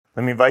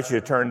Let me invite you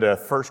to turn to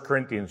 1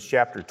 Corinthians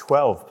chapter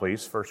 12,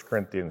 please. 1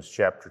 Corinthians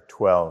chapter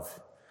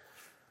 12.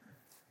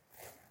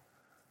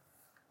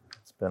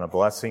 It's been a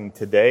blessing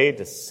today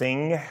to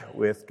sing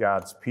with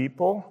God's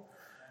people.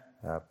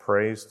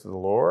 Praise to the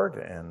Lord,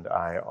 and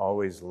I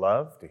always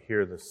love to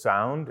hear the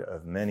sound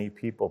of many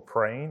people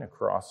praying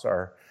across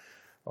our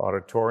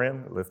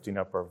auditorium, lifting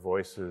up our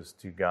voices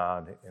to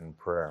God in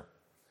prayer.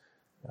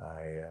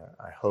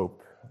 I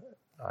hope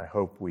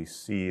we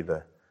see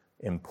the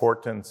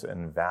importance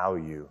and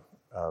value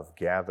of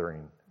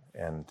gathering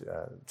and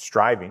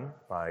striving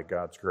by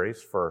God's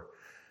grace for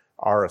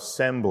our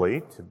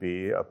assembly to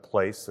be a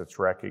place that's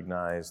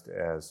recognized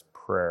as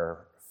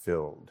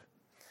prayer-filled.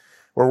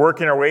 We're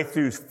working our way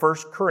through 1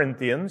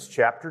 Corinthians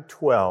chapter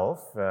 12,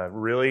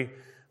 really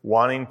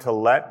wanting to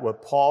let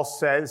what Paul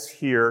says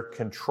here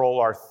control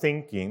our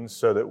thinking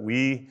so that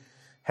we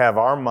have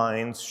our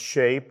minds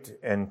shaped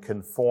and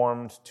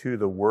conformed to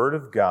the Word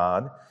of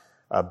God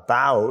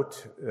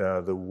about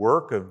the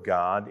work of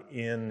God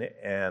in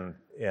and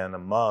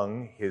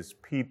among His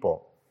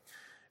people.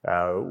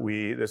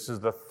 This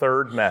is the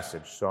third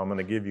message, so I'm going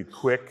to give you a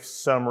quick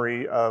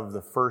summary of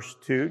the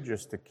first two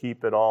just to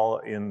keep it all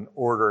in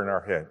order in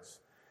our heads.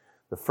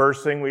 The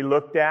first thing we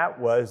looked at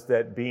was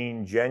that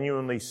being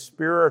genuinely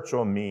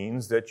spiritual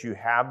means that you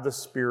have the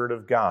Spirit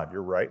of God.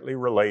 You're rightly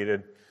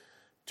related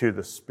to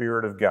the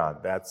Spirit of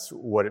God. That's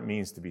what it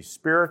means to be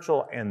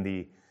spiritual, and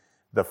the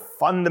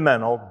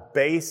fundamental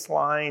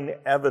baseline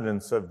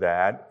evidence of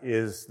that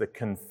is the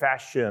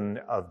confession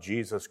of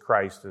Jesus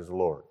Christ as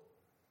Lord.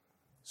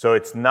 So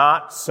it's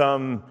not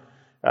some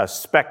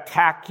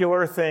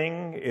spectacular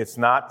thing. It's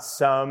not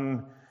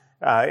some,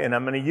 and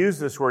I'm going to use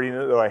this word,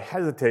 even though I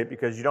hesitate,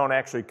 because you don't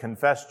actually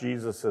confess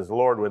Jesus as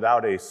Lord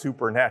without a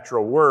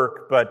supernatural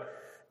work,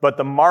 but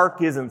the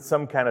mark isn't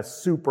some kind of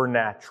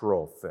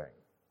supernatural thing,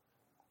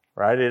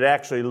 right? It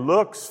actually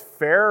looks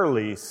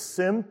fairly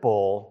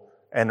simple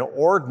and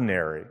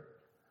ordinary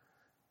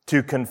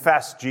to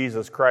confess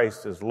Jesus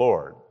Christ as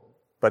Lord.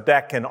 But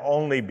that can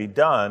only be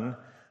done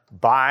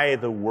by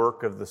the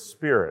work of the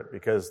Spirit,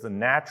 because the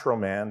natural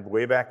man,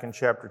 way back in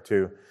chapter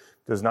 2,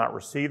 does not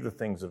receive the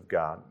things of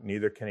God,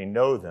 neither can he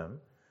know them,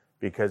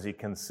 because he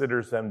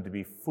considers them to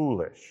be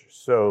foolish.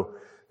 So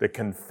the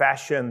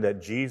confession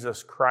that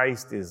Jesus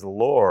Christ is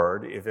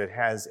Lord, if it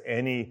has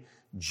any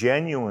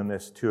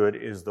genuineness to it,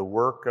 is the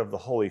work of the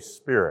Holy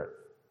Spirit,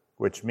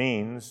 which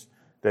means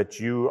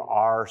that you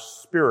are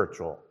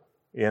spiritual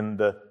in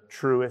the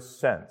truest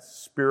sense.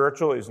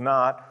 Spiritual is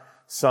not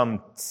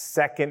some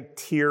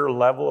second-tier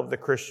level of the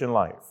Christian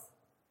life.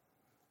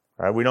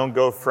 Right? We don't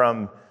go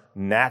from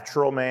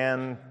natural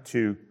man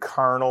to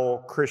carnal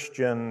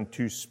Christian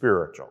to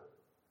spiritual.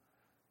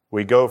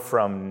 We go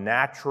from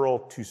natural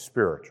to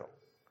spiritual.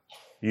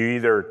 You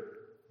either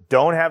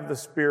don't have the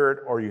Spirit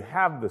or you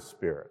have the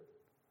Spirit.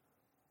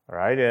 All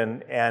right?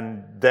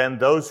 And then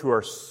those who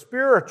are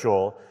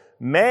spiritual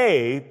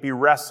may be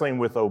wrestling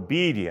with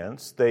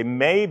obedience. They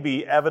may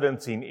be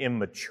evidencing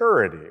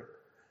immaturity,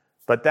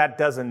 but that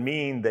doesn't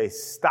mean they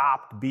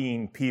stopped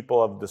being people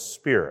of the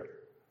Spirit.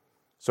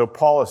 So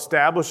Paul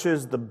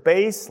establishes the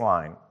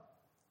baseline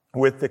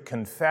with the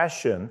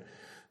confession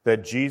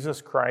that Jesus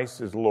Christ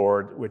is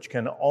Lord, which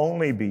can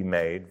only be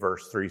made,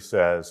 verse 3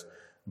 says,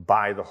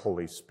 by the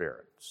Holy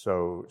Spirit.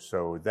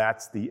 So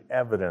that's the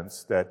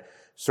evidence that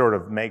sort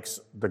of makes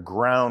the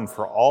ground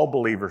for all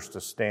believers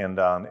to stand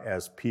on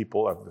as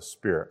people of the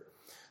Spirit.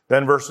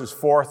 Then verses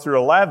 4 through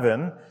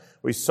 11,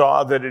 we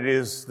saw that it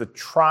is the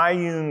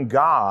triune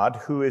God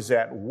who is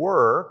at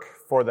work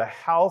for the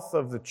health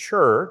of the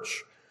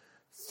church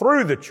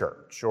through the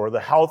church, or the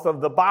health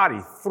of the body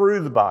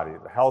through the body,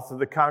 the health of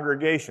the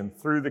congregation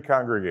through the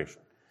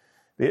congregation.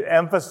 It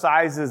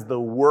emphasizes the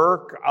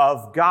work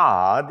of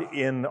God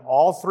in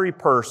all three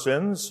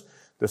persons: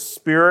 the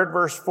Spirit,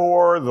 verse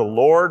 4, the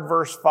Lord,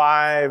 verse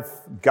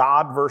 5,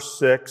 God, verse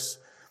 6,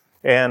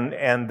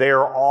 and they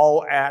are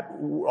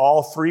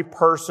all three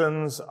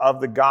persons of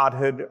the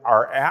Godhead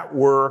are at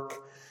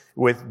work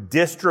with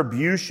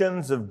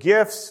distributions of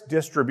gifts,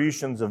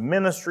 distributions of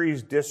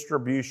ministries,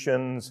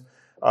 distributions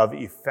of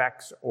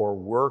effects or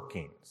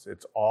workings.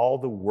 It's all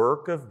the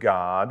work of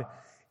God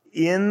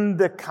in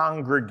the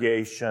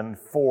congregation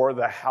for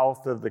the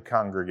health of the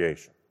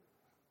congregation.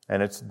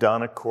 And it's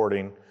done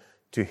according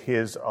to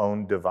His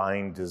own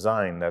divine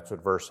design. That's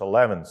what verse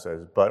 11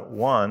 says. But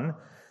one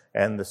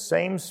and the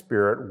same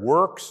Spirit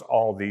works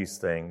all these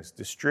things,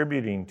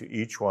 distributing to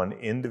each one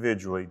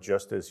individually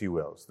just as He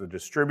wills. The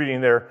distributing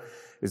there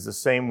is the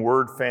same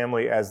word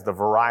family as the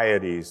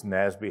varieties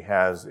NASB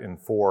has in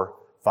 4,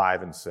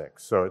 5, and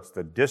 6. So it's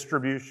the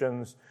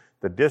distributions,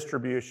 the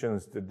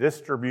distributions, the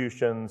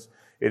distributions.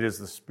 It is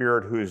the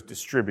Spirit who is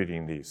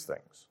distributing these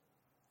things.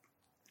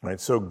 Right?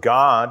 So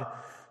God,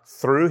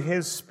 through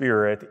His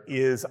Spirit,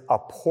 is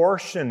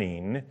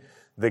apportioning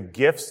the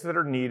gifts that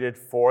are needed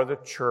for the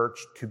church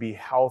to be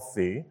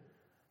healthy,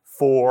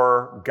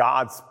 for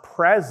God's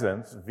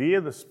presence via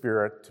the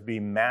Spirit to be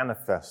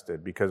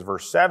manifested. Because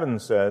verse 7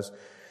 says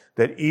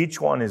that each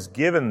one is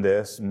given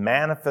this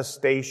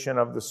manifestation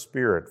of the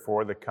Spirit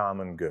for the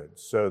common good.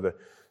 So the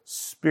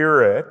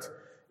Spirit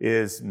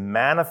is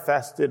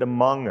manifested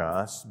among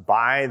us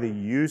by the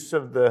use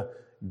of the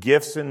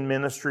gifts and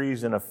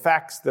ministries and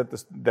effects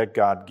that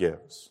God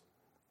gives.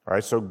 All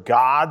right, so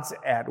God's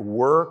at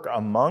work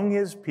among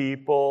His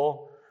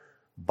people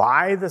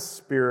by the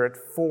Spirit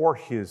for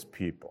His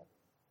people.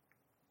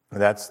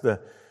 That's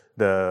the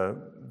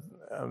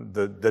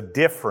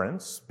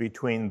difference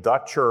between the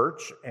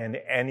church and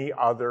any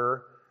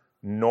other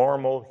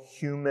normal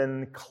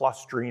human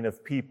clustering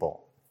of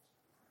people.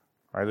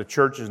 All right, the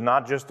church is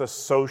not just a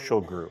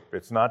social group.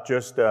 It's not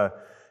just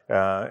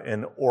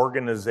an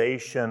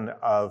organization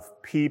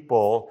of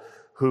people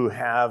who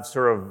have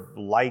sort of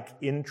like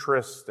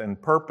interests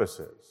and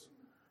purposes.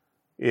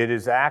 It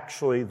is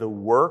actually the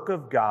work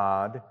of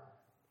God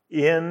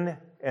in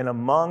and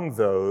among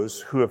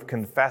those who have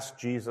confessed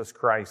Jesus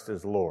Christ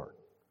as Lord.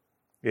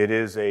 It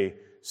is a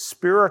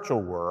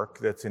spiritual work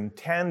that's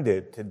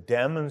intended to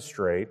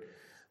demonstrate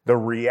the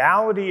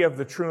reality of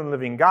the true and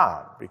living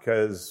God,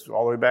 because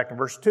all the way back in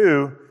verse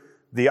 2,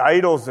 the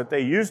idols that they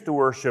used to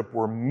worship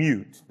were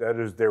mute. That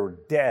is, they were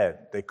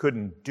dead. They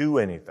couldn't do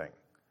anything.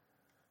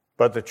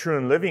 But the true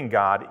and living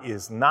God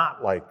is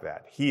not like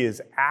that. He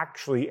is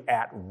actually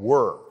at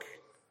work.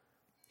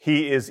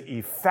 He is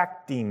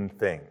effecting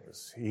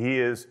things. He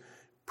is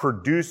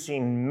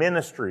producing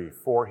ministry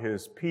for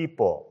His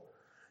people.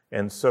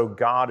 And so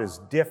God is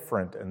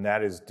different, and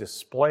that is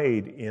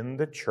displayed in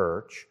the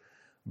church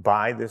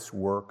by this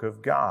work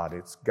of God.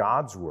 It's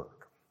God's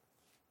work.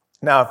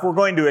 Now, if we're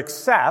going to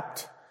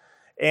accept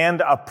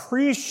and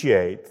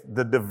appreciate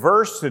the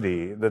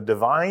diversity, the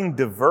divine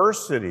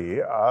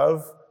diversity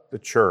of the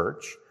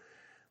church,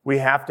 we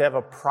have to have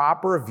a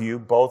proper view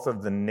both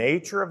of the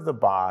nature of the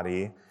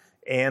body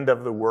and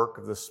of the work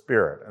of the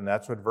Spirit. And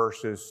that's what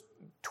verses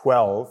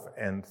 12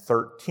 and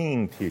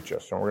 13 teach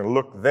us. And we're going to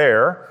look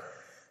there.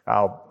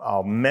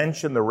 I'll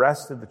mention the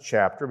rest of the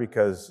chapter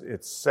because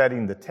it's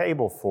setting the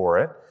table for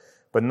it.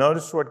 But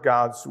notice what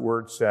God's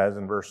Word says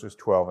in verses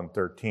 12 and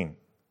 13.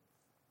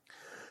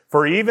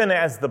 For even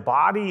as the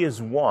body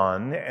is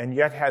one and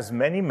yet has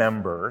many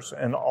members,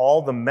 and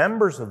all the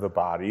members of the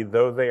body,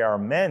 though they are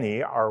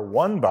many, are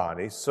one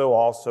body, so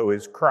also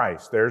is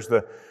Christ. There's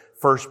the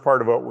first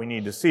part of what we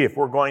need to see. If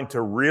we're going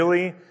to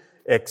really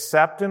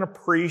accept and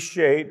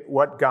appreciate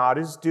what God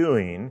is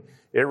doing,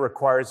 it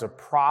requires a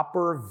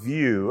proper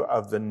view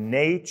of the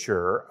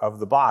nature of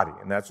the body.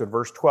 And that's what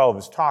verse 12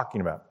 is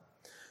talking about.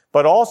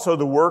 But also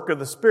the work of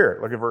the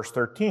Spirit. Look at verse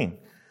 13.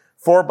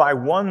 For by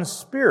one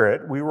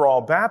Spirit we were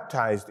all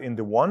baptized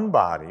into one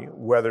body,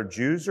 whether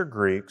Jews or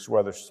Greeks,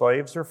 whether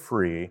slaves or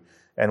free,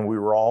 and we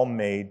were all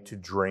made to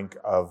drink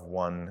of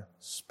one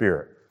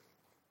Spirit.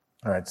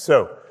 All right,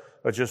 so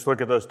let's just look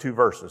at those two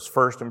verses.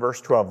 First, in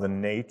verse 12, the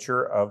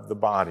nature of the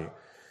body.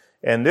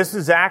 And this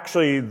is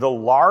actually the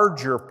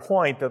larger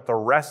point that the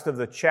rest of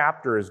the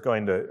chapter is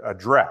going to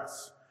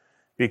address.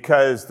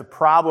 Because the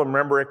problem,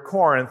 remember, at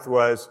Corinth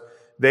was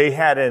they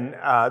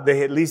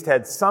at least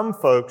had some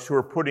folks who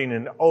were putting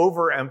an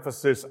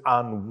overemphasis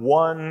on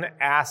one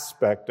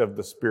aspect of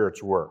the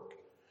Spirit's work,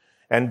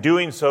 and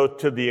doing so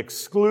to the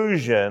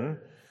exclusion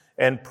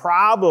and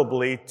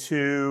probably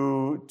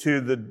to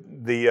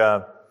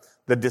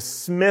the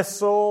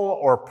dismissal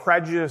or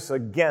prejudice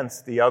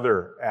against the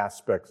other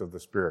aspects of the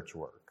Spirit's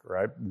work,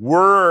 right?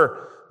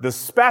 The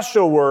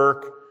special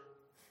work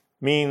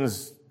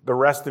means the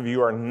rest of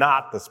you are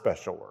not the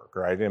special work,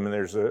 right? I mean,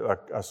 there's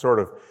a sort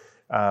of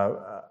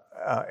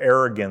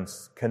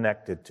arrogance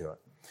connected to it.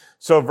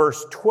 So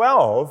verse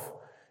 12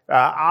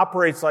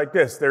 operates like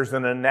this. There's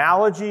an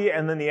analogy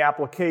and then the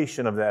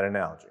application of that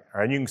analogy.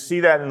 All right? You can see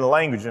that in the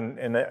language, and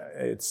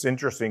it's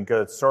interesting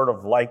because it's sort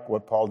of like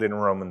what Paul did in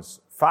Romans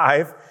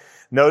 5.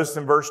 Notice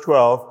in verse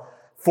 12,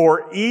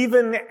 for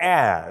even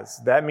as,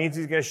 that means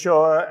he's going to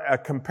show a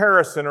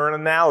comparison or an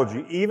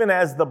analogy, even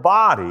as the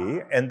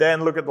body, and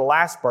then look at the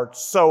last part,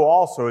 so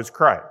also is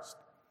Christ.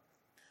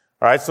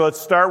 All right, so let's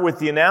start with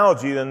the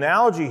analogy. The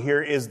analogy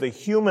here is the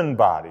human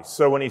body.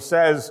 So when he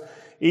says,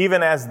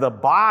 even as the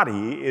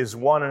body is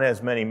one and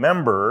has many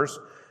members,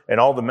 and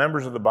all the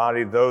members of the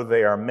body, though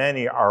they are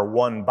many, are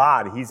one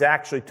body, he's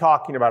actually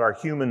talking about our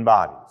human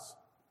bodies.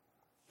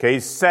 Okay,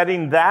 he's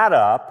setting that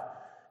up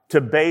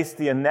to base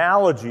the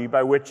analogy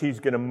by which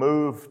he's going to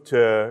move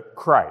to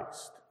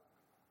Christ.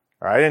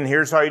 All right, and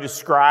here's how he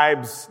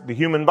describes the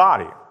human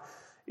body.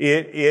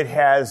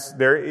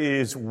 There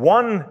is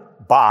one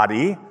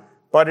body,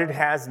 but it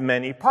has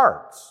many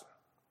parts.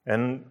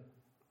 And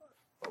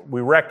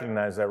we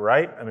recognize that,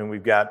 right? I mean,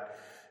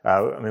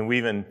 we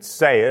even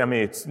say it. I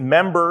mean, it's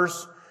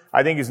members,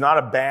 I think is not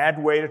a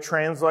bad way to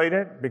translate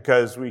it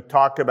because we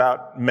talk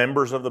about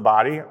members of the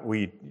body.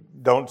 We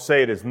don't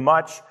say it as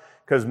much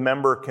because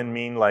member can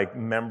mean like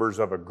members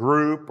of a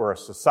group or a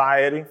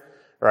society,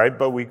 right?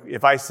 But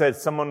if I said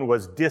someone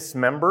was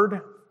dismembered,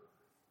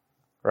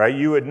 right,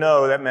 you would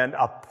know that meant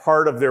a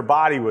part of their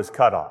body was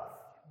cut off,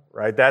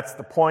 right? That's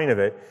the point of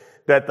it.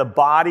 That the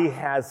body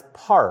has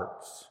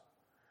parts.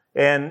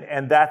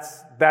 And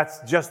that's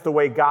just the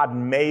way God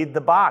made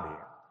the body,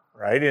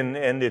 right?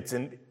 And it's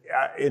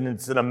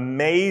an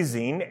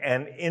amazing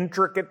and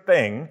intricate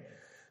thing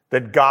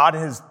that God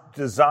has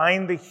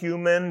designed the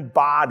human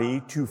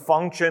body to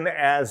function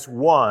as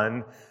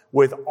one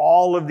with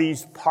all of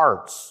these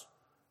parts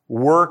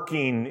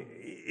working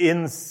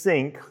in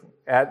sync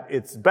at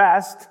its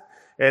best.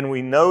 And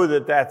we know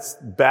that that's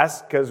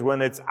best because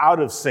when it's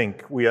out of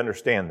sync, we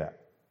understand that,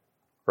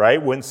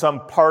 right? When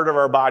some part of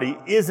our body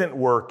isn't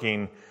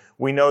working,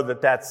 we know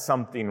that that's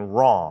something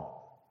wrong,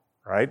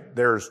 right?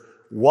 There's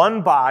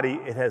one body,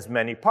 it has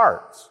many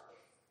parts.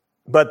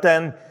 But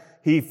then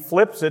he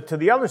flips it to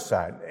the other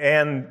side.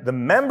 And the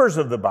members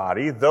of the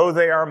body, though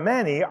they are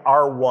many,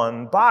 are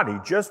one body.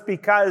 Just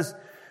because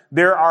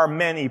there are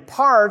many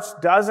parts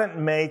doesn't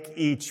make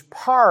each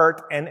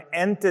part an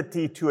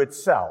entity to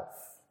itself,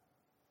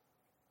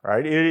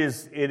 right?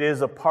 It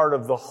is a part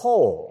of the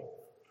whole.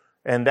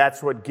 And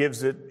that's what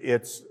gives it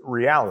its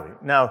reality.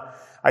 Now,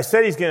 I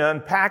said he's going to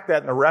unpack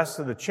that in the rest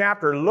of the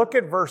chapter. Look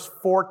at verse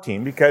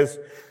 14, because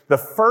the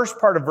first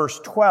part of verse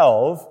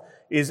 12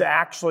 is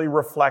actually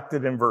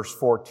reflected in verse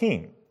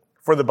 14.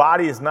 For the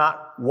body is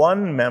not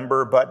one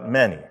member, but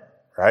many,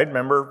 right?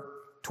 Remember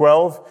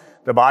 12,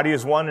 the body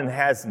is one and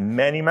has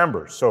many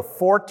members. So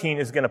 14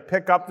 is going to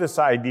pick up this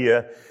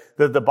idea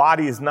that the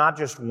body is not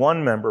just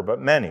one member, but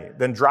many.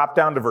 Then drop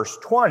down to verse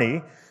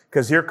 20,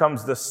 because here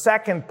comes the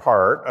second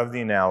part of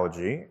the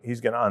analogy he's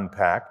going to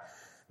unpack.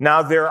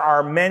 Now, there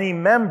are many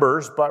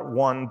members, but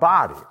one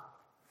body.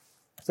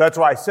 So that's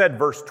why I said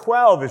verse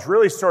 12 is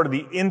really sort of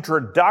the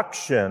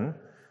introduction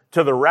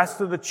to the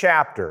rest of the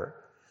chapter.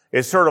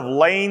 It's sort of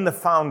laying the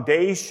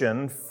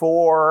foundation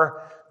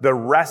for the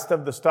rest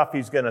of the stuff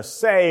he's going to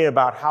say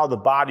about how the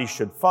body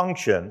should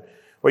function.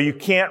 Well, you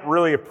can't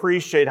really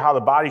appreciate how the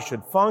body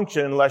should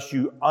function unless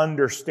you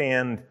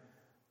understand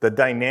the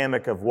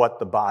dynamic of what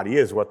the body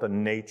is, what the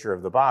nature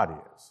of the body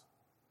is.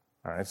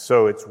 All right,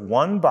 so it's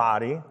one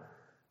body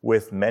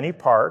with many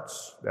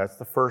parts. That's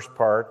the first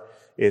part.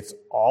 It's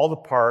all the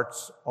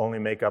parts only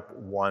make up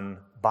one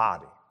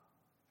body.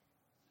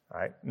 All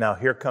right. Now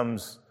here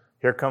comes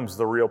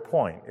the real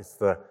point.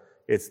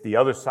 It's the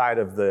other side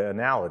of the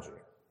analogy.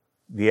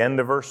 The end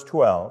of verse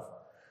 12.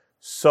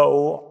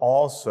 So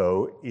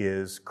also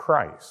is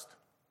Christ.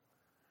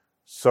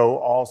 So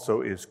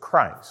also is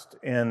Christ.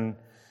 And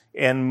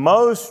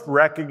most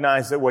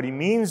recognize that what he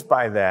means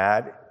by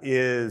that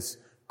is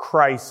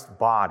Christ's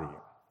body.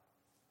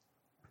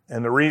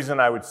 And the reason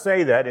I would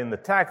say that in the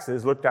text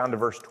is, look down to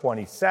verse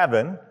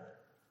 27.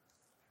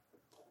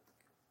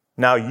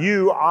 Now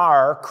you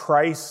are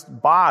Christ's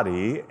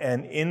body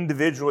and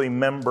individually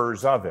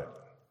members of it.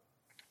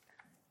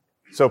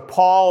 So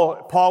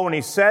Paul, when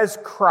he says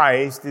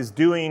Christ, is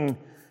doing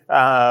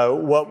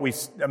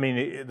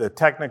the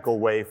technical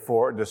way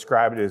for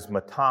describe it is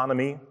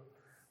metonymy,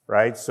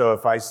 right? So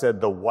if I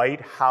said the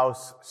White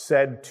House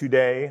said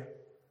today,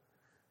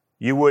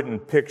 you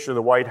wouldn't picture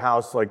the White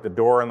House like the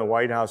door in the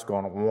White House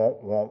going,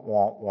 womp, womp,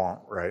 womp, womp,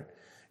 right?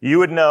 You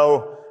would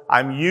know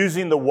I'm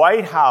using the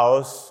White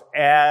House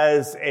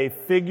as a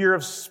figure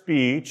of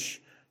speech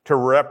to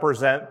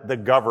represent the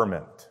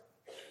government,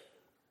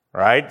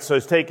 right? So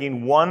he's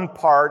taking one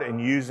part and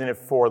using it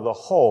for the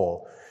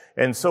whole.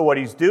 And so what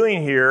he's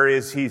doing here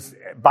is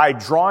by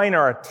drawing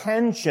our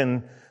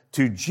attention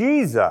to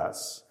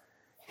Jesus,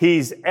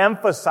 he's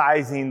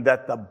emphasizing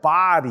that the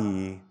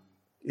body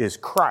is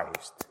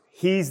Christ.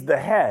 He's the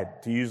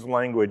head, to use the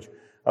language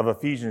of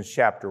Ephesians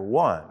chapter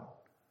 1,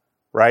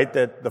 right?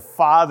 That the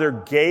Father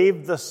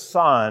gave the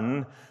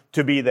Son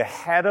to be the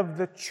head of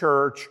the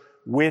church,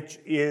 which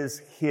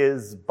is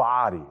his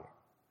body.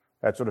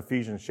 That's what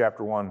Ephesians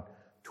chapter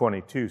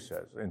 1:22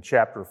 says. And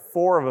chapter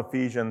 4 of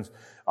Ephesians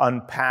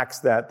unpacks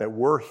that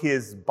we're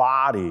his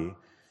body,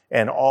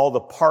 and all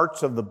the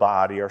parts of the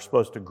body are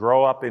supposed to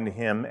grow up into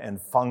him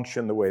and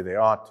function the way they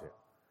ought to.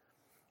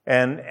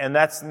 And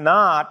that's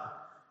not...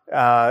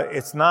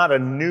 it's not a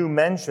new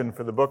mention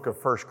for the book of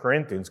 1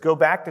 Corinthians. Go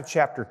back to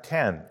chapter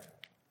 10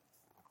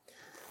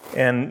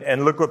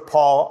 and look what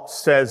Paul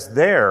says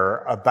there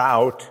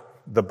about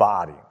the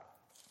body.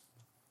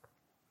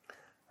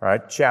 All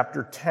right,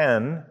 chapter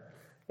 10,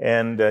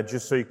 and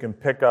just so you can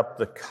pick up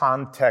the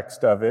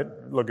context of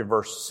it, look at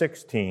verse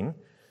 16.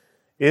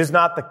 Is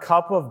not the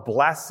cup of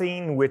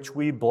blessing which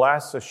we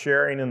bless a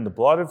sharing in the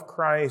blood of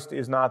Christ?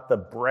 Is not the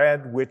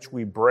bread which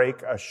we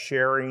break a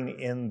sharing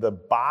in the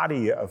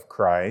body of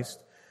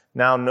Christ?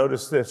 Now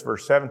notice this,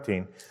 verse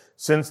 17.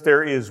 Since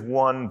there is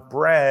one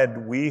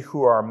bread, we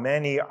who are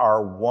many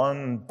are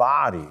one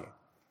body,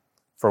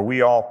 for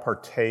we all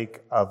partake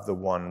of the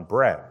one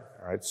bread.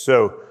 All right,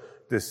 so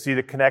to see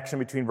the connection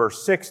between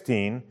verse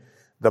 16,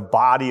 the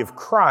body of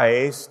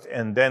Christ,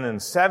 and then in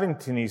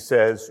 17 he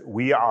says,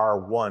 we are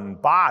one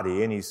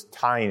body, and he's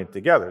tying it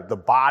together. The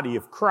body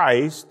of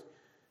Christ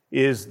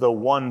is the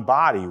one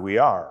body we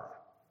are.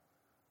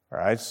 All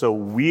right, so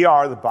we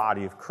are the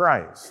body of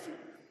Christ.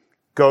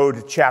 Go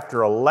to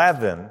chapter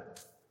 11,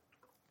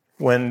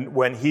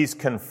 when he's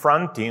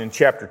confronting, in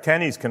chapter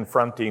 10 he's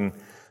confronting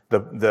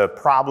the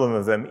problem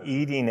of them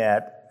eating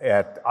at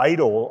at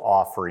idol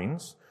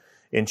offerings.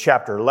 In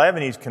chapter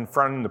 11, he's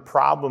confronting the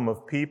problem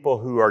of people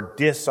who are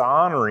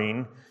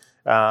dishonoring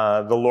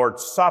the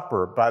Lord's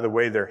Supper by the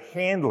way they're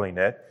handling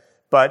it.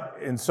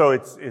 And so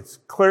it's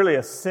clearly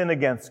a sin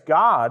against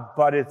God,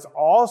 but it's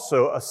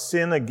also a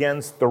sin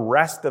against the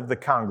rest of the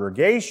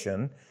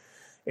congregation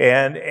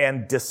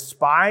and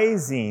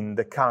despising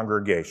the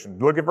congregation.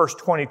 Look at verse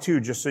 22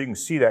 just so you can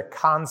see that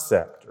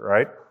concept,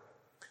 right?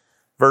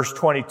 Verse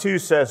 22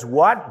 says,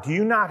 "What? Do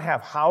you not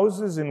have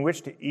houses in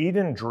which to eat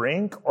and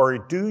drink, or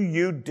do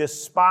you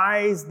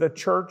despise the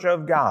church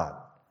of God?"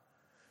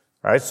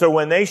 Right? So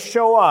when they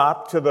show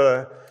up to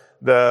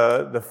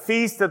the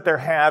feast that they're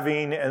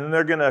having and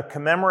they're going to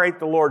commemorate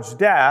the Lord's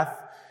death,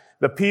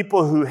 the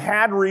people who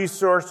had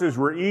resources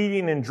were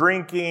eating and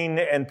drinking,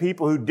 and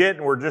people who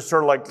didn't were just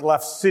sort of like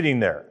left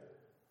sitting there.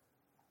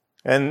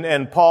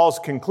 And Paul's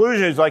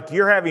conclusion is like,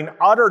 you're having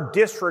utter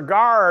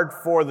disregard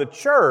for the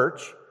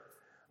church.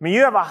 I mean,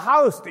 you have a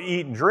house to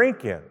eat and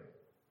drink in.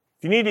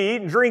 If you need to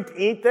eat and drink,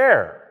 eat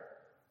there,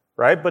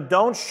 right? But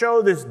don't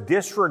show this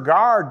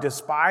disregard,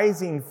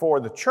 despising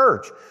for the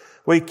church.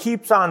 Well, he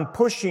keeps on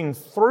pushing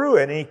through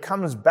it, and he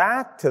comes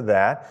back to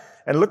that.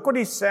 And look what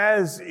he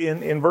says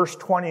in verse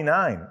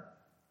 29.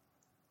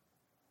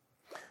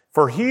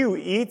 "For he who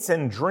eats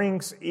and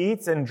drinks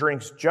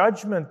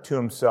judgment to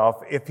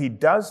himself if he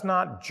does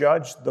not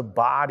judge the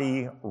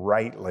body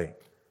rightly."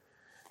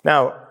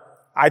 Now,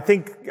 I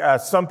think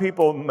some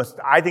people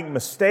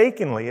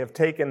mistakenly have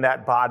taken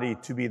that body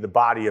to be the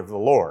body of the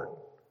Lord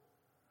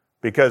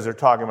because they're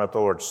talking about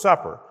the Lord's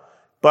Supper.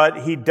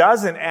 But he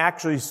doesn't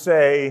actually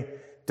say,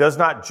 does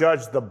not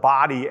judge the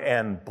body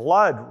and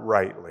blood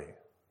rightly.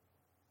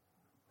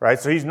 Right?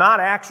 So he's not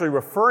actually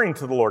referring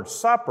to the Lord's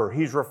Supper.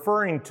 He's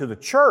referring to the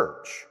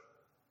church.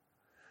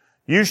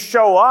 You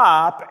show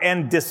up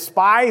and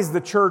despise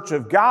the church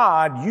of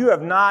God, you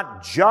have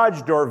not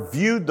judged or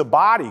viewed the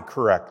body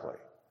correctly.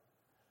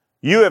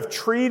 You have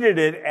treated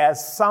it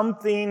as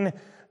something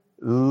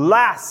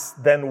less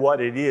than what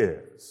it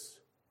is.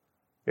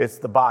 It's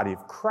the body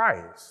of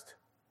Christ.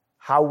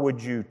 How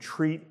would you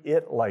treat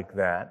it like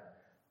that?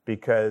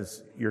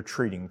 Because you're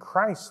treating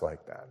Christ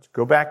like that.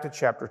 Go back to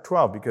chapter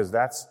 12, because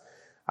that's,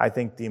 I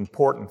think, the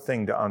important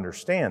thing to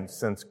understand.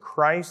 Since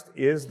Christ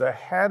is the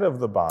head of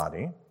the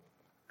body,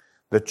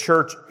 the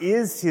church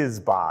is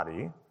his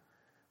body,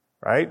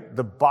 right?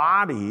 The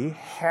body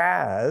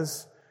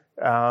has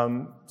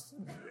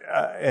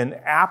an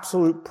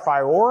absolute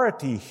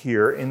priority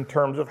here in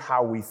terms of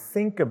how we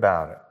think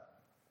about it.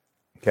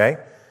 Okay?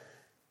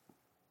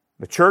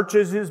 The church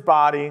is his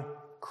body.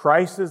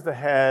 Christ is the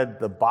head.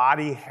 The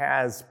body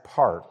has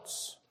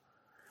parts.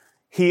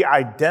 He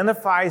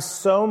identifies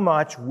so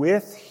much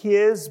with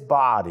his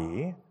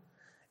body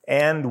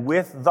and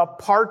with the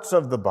parts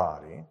of the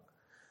body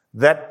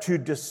that to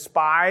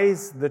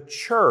despise the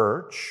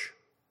church,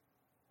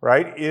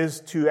 right, is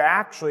to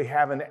actually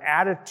have an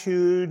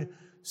attitude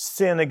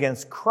sin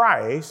against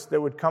Christ that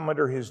would come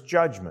under his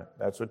judgment.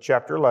 That's what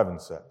chapter 11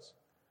 says.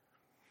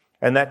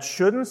 And that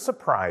shouldn't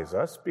surprise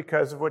us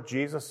because of what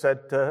Jesus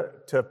said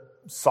to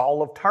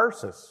Saul of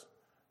Tarsus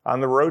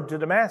on the road to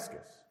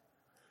Damascus.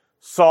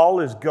 Saul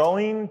is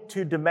going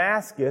to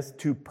Damascus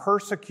to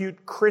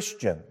persecute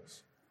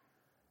Christians.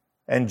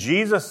 And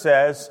Jesus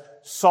says,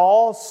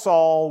 "Saul,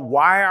 Saul,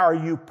 why are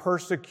you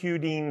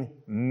persecuting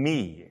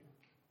me?"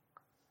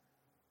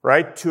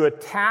 Right? To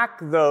attack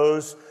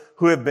those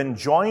who have been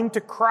joined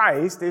to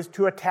Christ is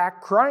to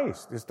attack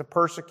Christ, is to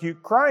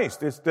persecute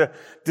Christ, is to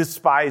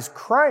despise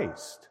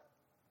Christ.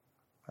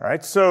 All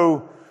right?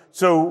 So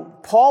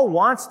Paul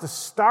wants to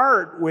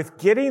start with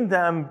getting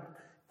them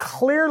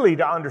clearly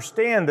to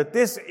understand that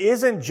this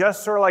isn't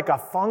just sort of like a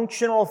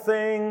functional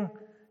thing.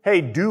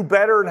 Hey, do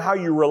better in how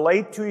you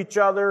relate to each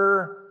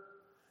other.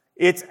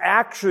 It's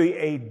actually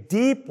a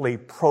deeply,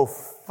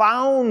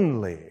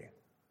 profoundly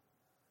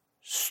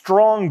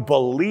strong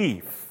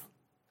belief,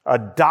 a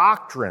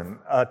doctrine,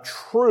 a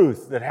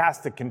truth that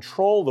has to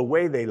control the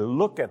way they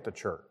look at the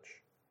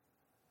church.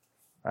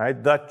 All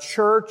right? The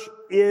church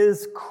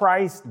is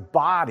Christ's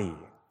body.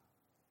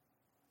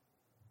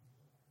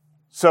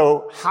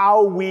 So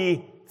how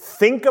we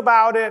think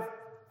about it,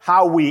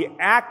 how we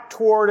act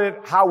toward it,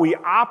 how we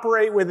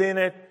operate within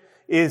it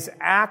is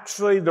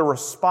actually the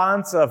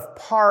response of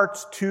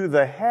parts to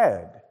the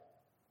head,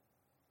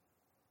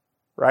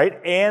 right?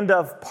 And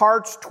of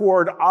parts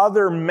toward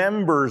other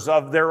members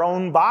of their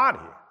own body.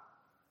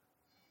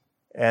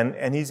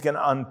 And he's going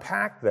to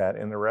unpack that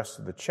in the rest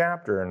of the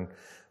chapter, and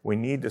we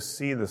need to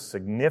see the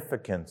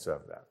significance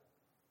of that.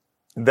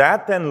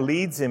 That then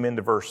leads him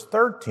into verse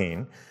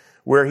 13,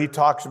 where he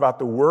talks about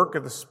the work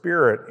of the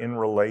Spirit in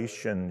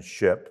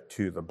relationship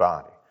to the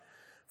body.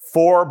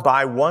 "For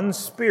by one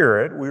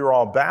Spirit we were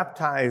all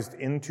baptized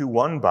into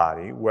one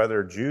body,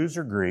 whether Jews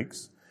or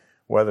Greeks,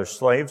 whether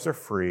slaves or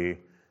free,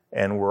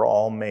 and we're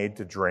all made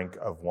to drink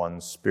of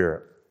one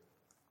Spirit."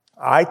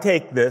 I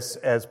take this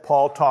as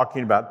Paul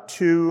talking about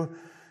two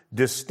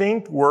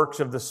distinct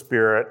works of the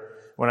Spirit.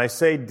 When I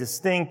say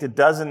distinct, it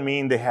doesn't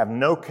mean they have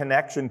no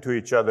connection to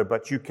each other,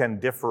 but you can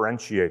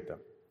differentiate them.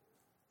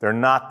 They're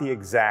not the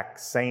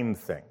exact same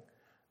thing.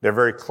 They're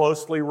very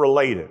closely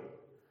related.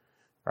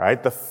 Right?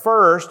 In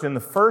the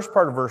first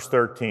part of verse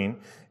 13,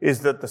 is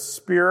that the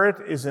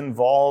Spirit is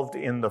involved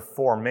in the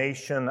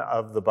formation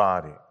of the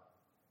body.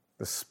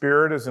 The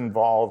Spirit is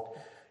involved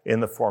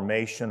in the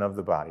formation of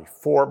the body.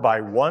 For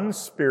by one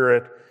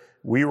Spirit,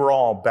 we were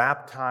all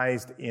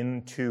baptized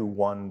into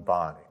one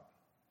body.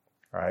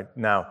 Right?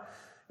 Now,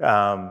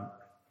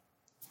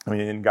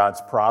 in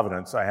God's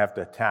providence, I have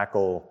to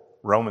tackle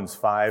Romans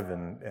 5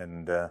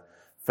 and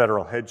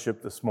federal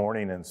headship this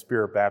morning and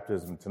spirit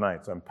baptism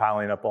tonight. So I'm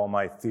piling up all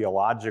my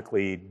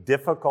theologically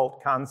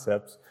difficult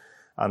concepts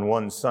on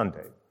one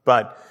Sunday.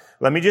 But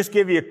let me just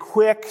give you a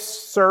quick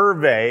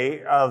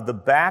survey of the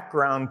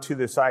background to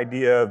this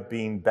idea of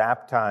being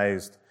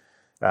baptized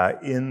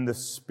in the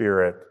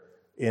Spirit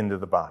into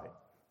the body.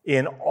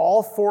 In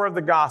all four of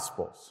the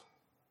Gospels,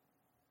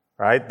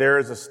 right, there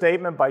is a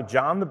statement by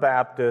John the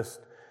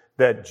Baptist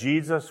that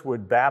Jesus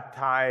would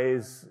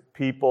baptize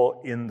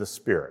people in the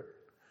Spirit.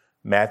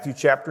 Matthew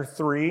chapter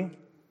 3,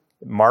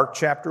 Mark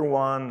chapter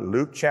 1,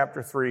 Luke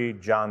chapter 3,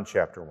 John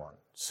chapter 1.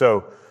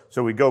 So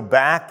we go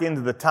back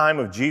into the time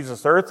of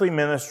Jesus' earthly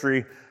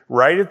ministry,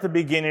 right at the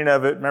beginning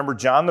of it. Remember,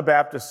 John the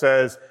Baptist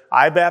says,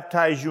 I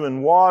baptize you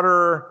in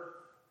water.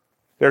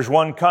 There's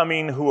one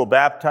coming who will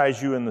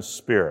baptize you in the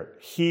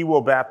Spirit. He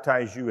will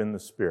baptize you in the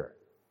Spirit.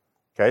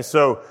 Okay,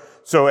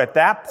 so at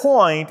that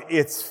point,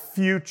 it's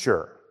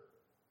future.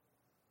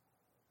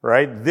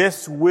 Right?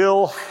 This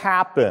will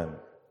happen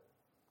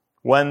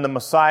when the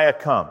Messiah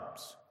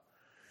comes.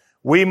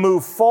 We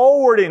move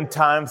forward in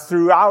time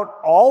throughout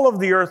all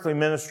of the earthly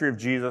ministry of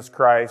Jesus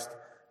Christ.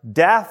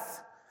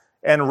 Death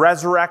and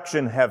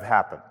resurrection have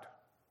happened.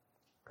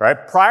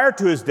 Right? Prior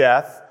to his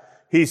death,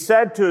 he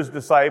said to his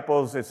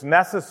disciples, it's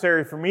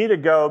necessary for me to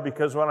go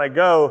because when I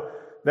go,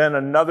 then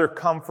another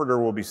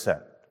comforter will be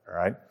sent.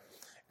 Right?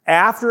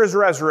 After his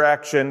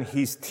resurrection,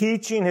 he's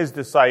teaching his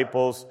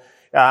disciples.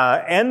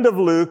 End of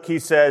Luke, he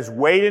says,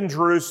 wait in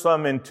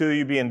Jerusalem until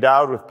you be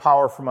endowed with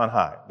power from on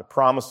high, the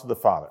promise of the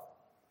Father.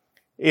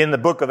 In the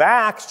book of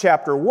Acts,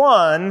 chapter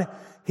 1,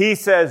 he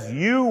says,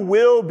 you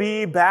will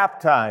be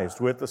baptized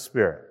with the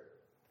Spirit.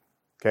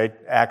 Okay,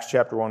 Acts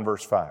chapter 1,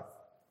 verse 5.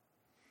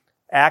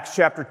 Acts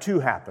chapter 2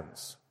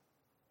 happens.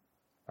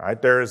 All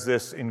right, there is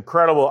this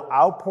incredible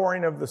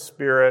outpouring of the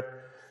Spirit,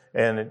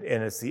 and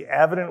it's the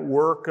evident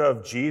work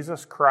of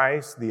Jesus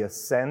Christ, the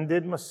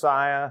ascended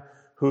Messiah,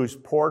 who's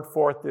poured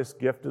forth this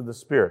gift of the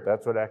Spirit.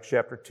 That's what Acts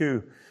chapter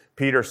 2,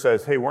 Peter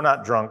says, hey, we're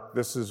not drunk.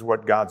 This is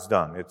what God's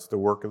done. It's the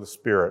work of the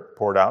Spirit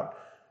poured out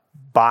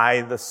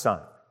by the Son.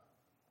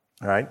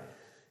 All right?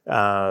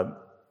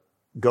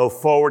 Go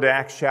forward to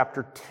Acts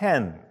chapter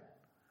 10.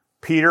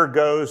 Peter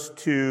goes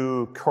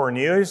to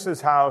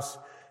Cornelius' house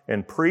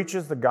and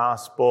preaches the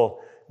gospel.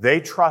 They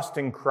trust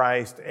in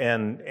Christ,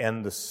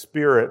 and the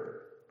Spirit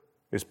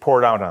is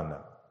poured out on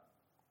them.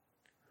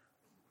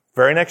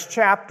 Very next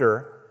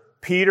chapter,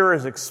 Peter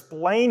is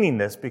explaining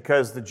this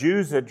because the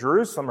Jews at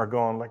Jerusalem are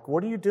going like,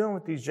 what are you doing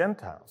with these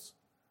Gentiles?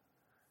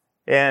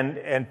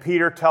 And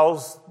Peter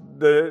tells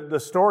the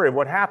story of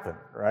what happened,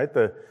 right?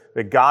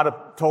 That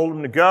God told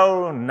him to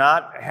go,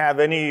 not have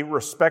any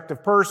respect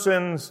of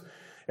persons,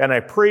 and I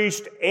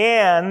preached,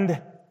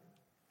 and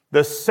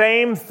the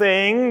same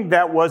thing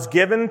that was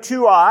given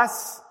to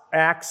us,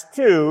 Acts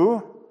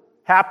 2,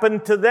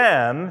 happened to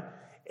them.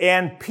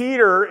 And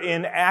Peter,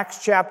 in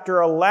Acts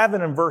chapter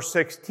 11 and verse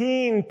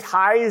 16,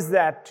 ties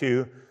that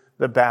to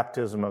the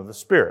baptism of the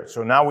Spirit.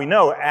 So now we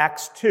know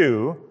Acts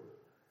 2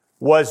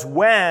 was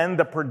when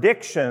the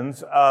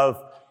predictions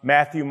of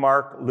Matthew,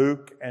 Mark,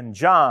 Luke, and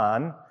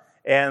John,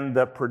 and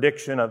the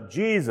prediction of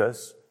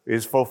Jesus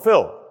is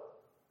fulfilled.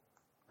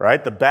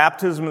 Right? The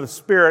baptism of the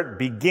Spirit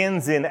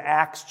begins in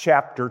Acts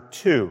chapter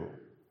 2.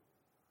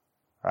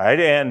 Right?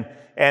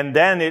 And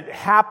then it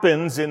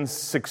happens in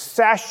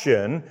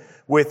succession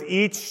with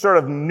each sort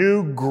of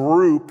new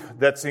group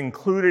that's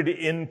included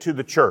into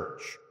the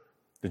church.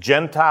 The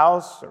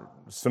Gentiles,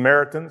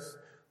 Samaritans,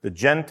 the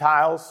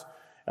Gentiles,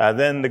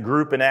 then the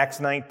group in Acts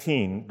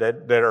 19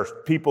 that are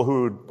people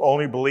who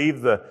only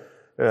believe the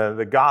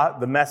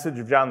message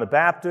of John the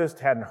Baptist,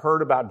 hadn't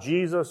heard about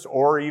Jesus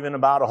or even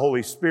about a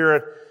Holy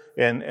Spirit,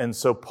 and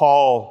so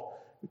Paul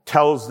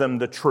tells them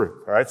the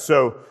truth. All right,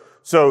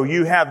 so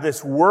you have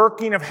this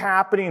working of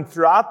happening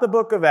throughout the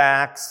book of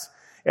Acts.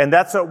 And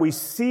that's what we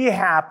see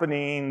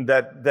happening,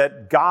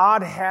 that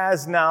God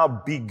has now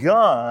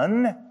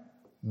begun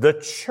the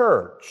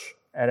church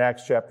at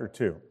Acts chapter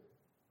 2.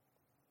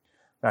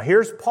 Now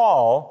here's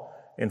Paul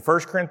in 1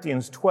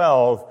 Corinthians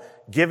 12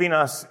 giving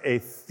us a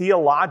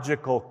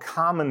theological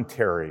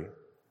commentary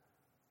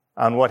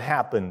on what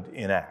happened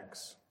in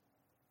Acts.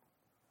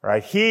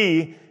 Right?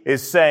 He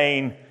is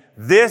saying,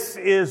 this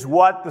is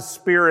what the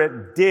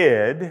Spirit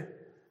did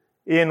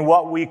in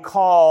what we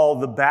call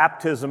the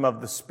baptism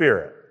of the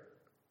Spirit.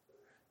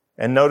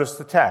 And notice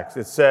the text.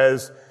 It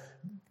says,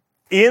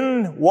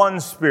 in one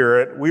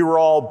Spirit, we were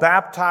all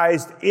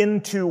baptized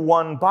into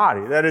one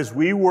body. That is,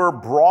 we were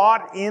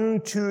brought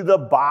into the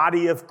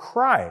body of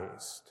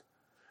Christ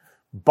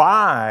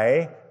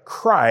by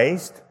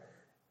Christ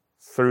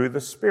through the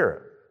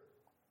Spirit.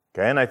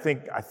 Okay, and I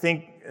think,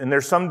 and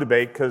there's some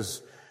debate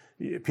because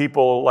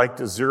people like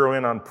to zero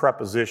in on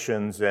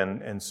prepositions,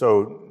 and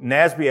so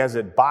NASB has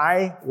it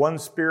by one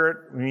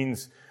Spirit,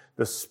 means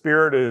the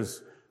Spirit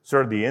is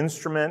sort of the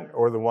instrument,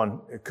 or the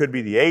one, it could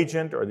be the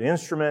agent or the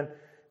instrument,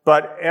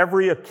 but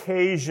every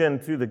occasion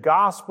through the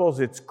Gospels,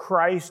 it's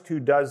Christ who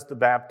does the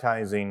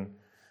baptizing,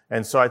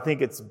 and so I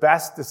think it's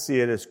best to see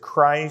it as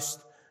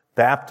Christ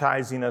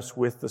baptizing us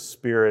with the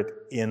Spirit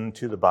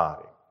into the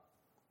body.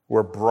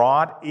 We're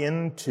brought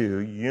into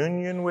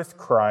union with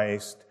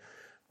Christ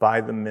by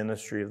the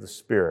ministry of the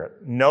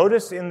Spirit.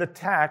 Notice in the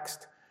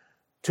text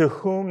to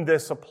whom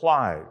this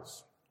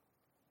applies.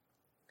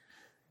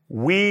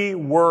 We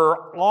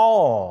were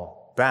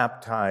all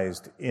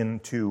baptized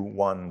into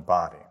one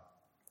body.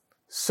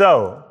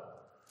 So,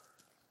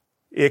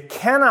 it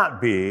cannot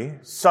be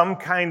some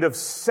kind of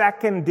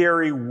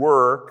secondary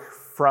work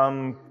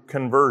from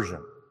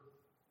conversion.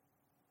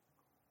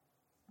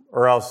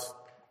 Or else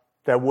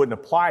that wouldn't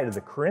apply to the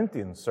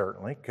Corinthians,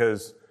 certainly,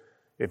 because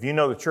if you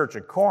know the church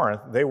at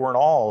Corinth, they weren't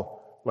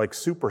all like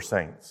super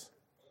saints.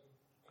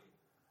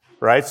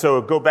 Right?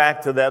 So go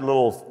back to that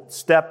little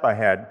step I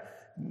had.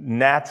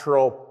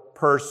 Natural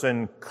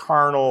person,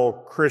 carnal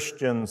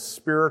Christian,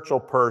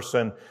 spiritual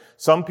person.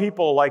 Some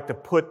people like to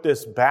put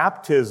this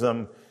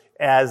baptism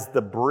as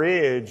the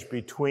bridge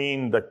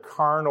between the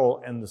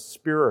carnal and the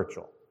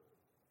spiritual.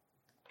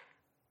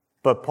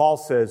 But Paul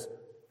says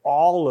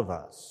all of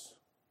us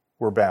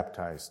were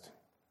baptized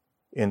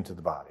into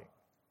the body,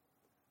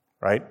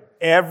 right?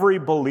 Every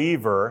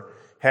believer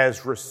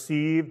has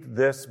received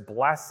this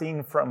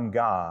blessing from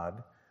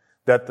God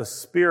that the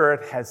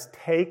Spirit has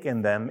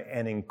taken them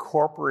and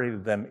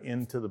incorporated them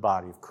into the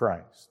body of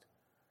Christ.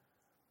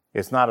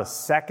 It's not a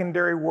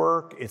secondary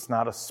work. It's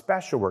not a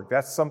special work.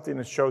 That's something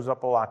that shows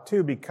up a lot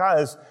too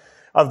because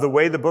of the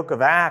way the book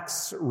of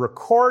Acts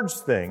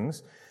records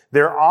things.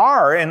 There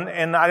are,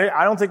 and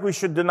I don't think we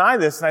should deny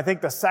this, and I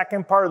think the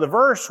second part of the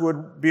verse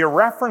would be a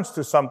reference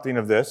to something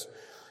of this.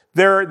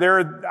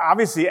 There,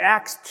 obviously,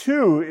 Acts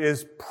 2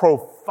 is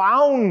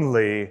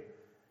profoundly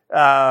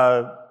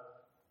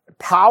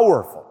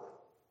powerful,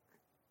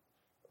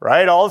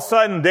 right? All of a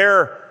sudden,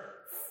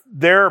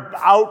 they're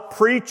out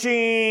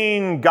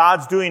preaching.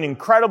 God's doing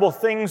incredible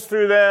things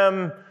through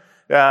them.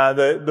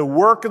 The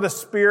work of the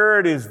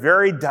Spirit is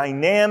very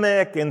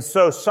dynamic, and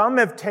so some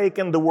have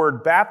taken the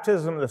word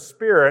baptism of the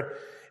Spirit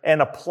and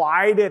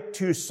applied it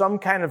to some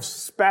kind of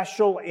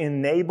special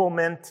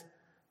enablement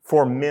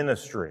for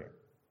ministry.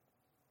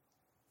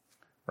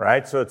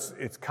 Right? So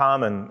it's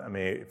common. I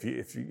mean,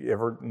 if you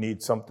ever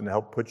need something to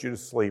help put you to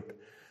sleep,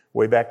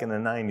 way back in the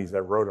 90s, I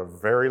wrote a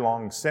very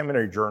long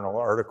seminary journal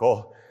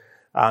article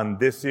on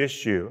this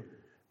issue.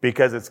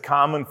 Because it's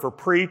common for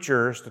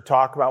preachers to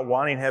talk about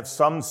wanting to have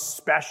some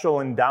special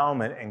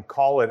endowment and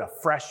call it a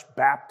fresh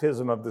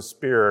baptism of the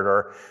Spirit,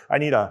 or I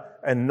need an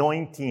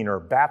anointing or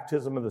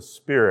baptism of the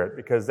Spirit,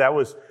 because that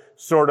was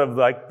sort of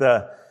like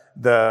the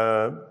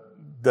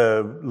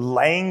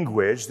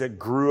language that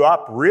grew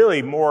up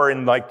really more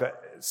in like the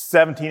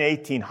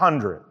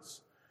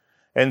 1800s.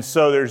 And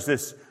so there's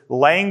this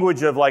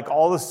language of like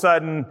all of a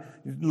sudden,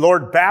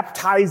 Lord,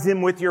 baptize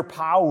him with your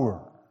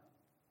power.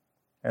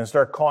 And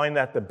start calling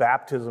that the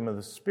baptism of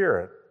the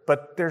Spirit.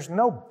 But there's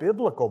no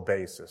biblical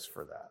basis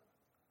for that.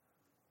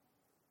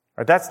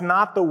 Right? That's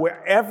not the way.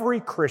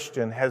 Every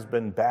Christian has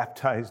been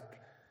baptized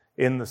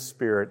in the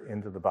Spirit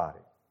into the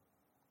body.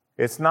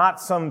 It's not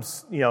some,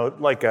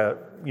 like a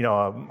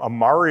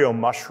Mario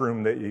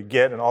mushroom that you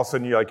get and all of a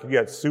sudden you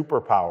get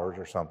superpowers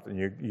or something.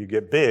 You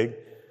get big.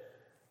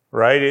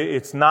 Right?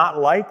 It's not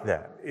like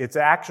that. It's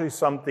actually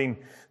something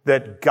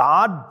that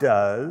God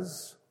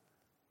does.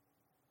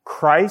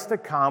 Christ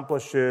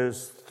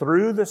accomplishes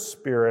through the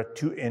Spirit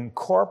to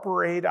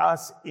incorporate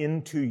us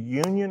into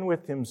union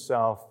with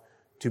himself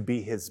to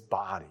be his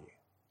body.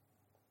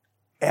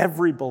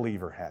 Every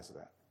believer has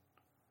that.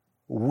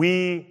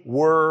 We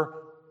were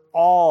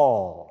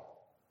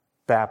all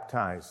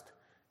baptized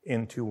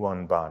into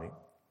one body.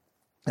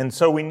 And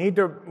so we need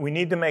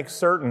to make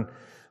certain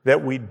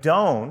that we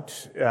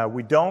don't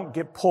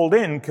get pulled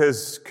in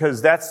because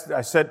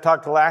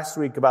talked last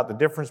week about the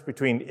difference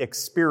between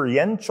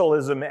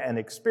experientialism and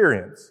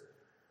experience.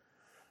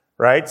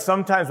 Right?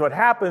 Sometimes what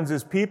happens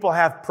is people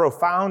have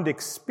profound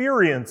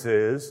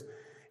experiences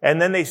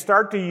and then they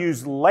start to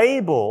use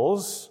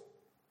labels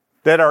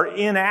that are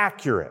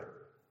inaccurate.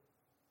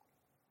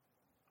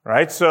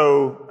 Right?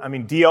 So,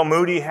 D.L.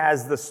 Moody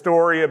has the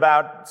story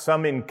about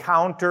some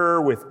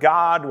encounter with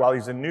God while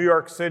he's in New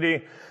York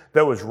City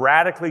that was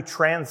radically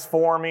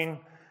transforming.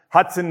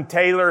 Hudson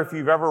Taylor, if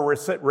you've ever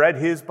read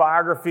his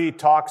biography,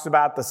 talks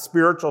about the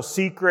spiritual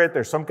secret.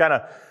 There's some kind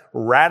of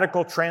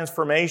radical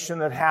transformation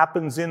that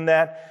happens in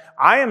that.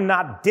 I am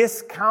not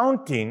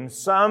discounting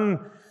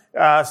some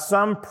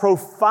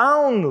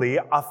profoundly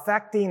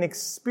affecting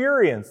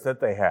experience that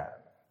they had.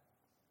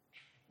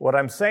 What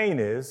I'm saying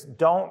is,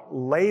 don't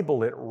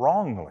label it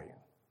wrongly.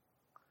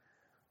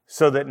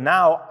 so that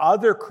now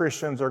other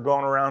Christians are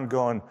going around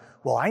going,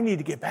 well, I need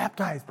to get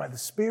baptized by the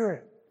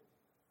Spirit.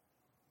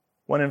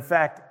 When in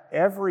fact,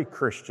 every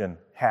Christian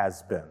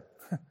has been.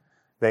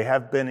 They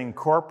have been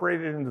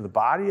incorporated into the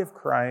body of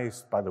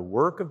Christ by the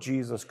work of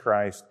Jesus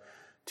Christ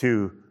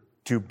to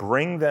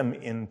bring them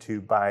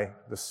into by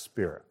the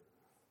Spirit.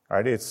 All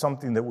right? It's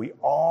something that we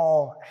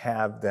all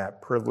have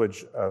that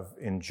privilege of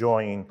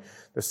enjoying.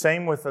 The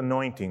same with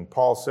anointing.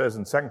 Paul says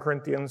in 2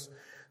 Corinthians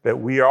that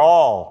we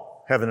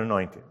all have an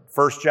anointing.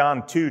 1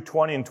 John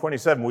 2:20 and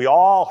 27, we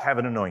all have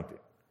an anointing.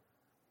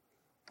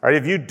 All right?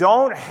 If you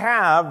don't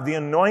have the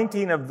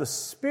anointing of the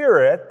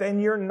Spirit, then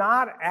you're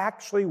not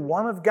actually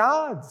one of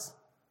God's.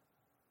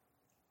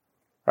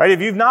 Right?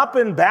 If you've not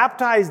been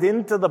baptized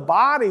into the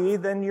body,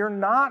 then you're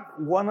not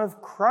one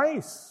of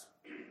Christ's.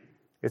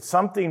 It's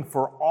something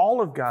for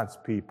all of God's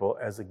people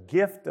as a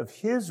gift of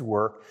His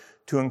work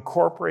to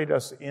incorporate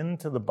us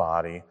into the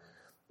body,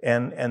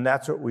 and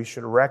that's what we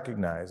should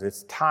recognize.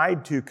 It's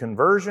tied to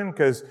conversion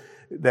because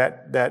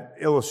that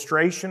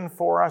illustration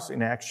for us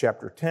in Acts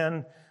chapter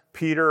 10,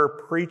 Peter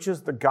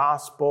preaches the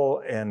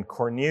gospel and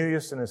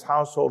Cornelius and his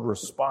household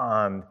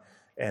respond,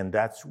 and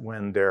that's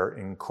when they're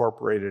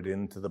incorporated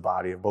into the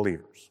body of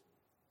believers.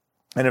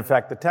 And in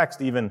fact, the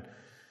text even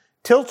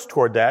tilts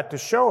toward that to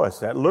show us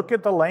that. Look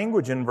at the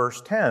language in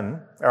verse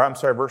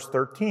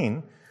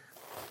 13.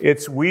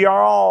 It's, we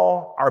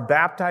all are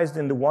baptized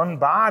into one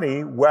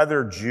body,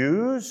 whether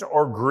Jews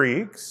or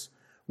Greeks,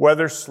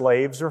 whether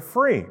slaves or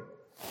free.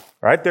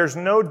 Right? There's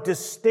no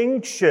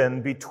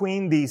distinction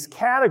between these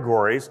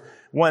categories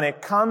when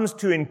it comes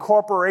to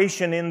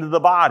incorporation into the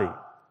body.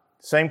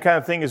 Same kind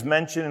of thing is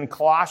mentioned in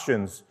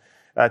Colossians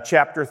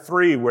chapter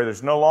 3, where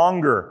there's no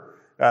longer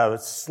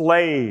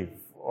slave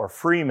or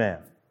free man.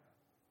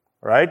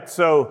 Right?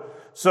 So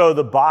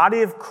the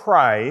body of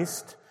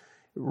Christ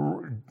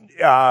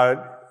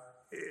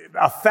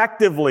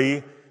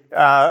effectively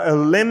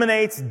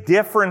eliminates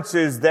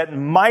differences that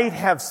might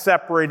have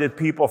separated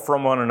people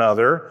from one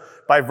another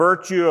by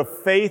virtue of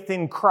faith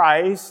in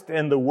Christ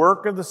and the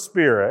work of the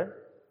Spirit.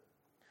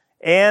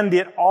 And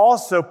it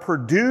also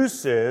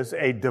produces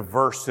a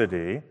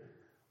diversity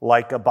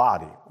like a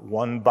body,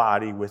 one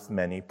body with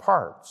many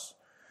parts.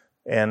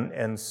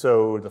 And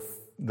so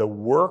the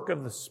work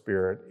of the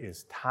Spirit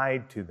is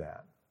tied to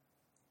that.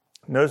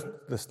 Notice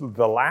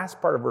the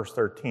last part of verse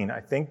 13, I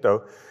think,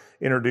 though,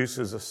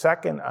 introduces a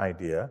second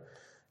idea.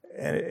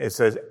 And it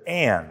says,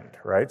 and,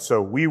 right?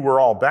 So we were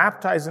all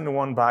baptized into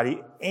one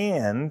body,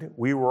 and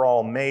we were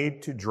all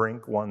made to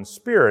drink one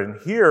Spirit. And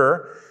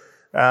here,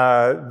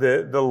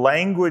 the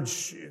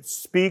language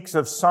speaks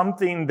of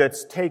something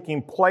that's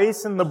taking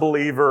place in the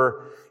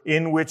believer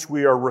in which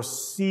we are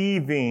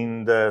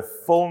receiving the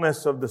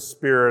fullness of the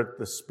Spirit,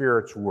 the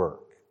Spirit's work.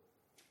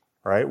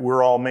 Right?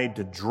 We're all made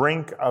to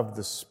drink of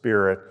the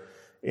Spirit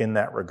in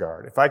that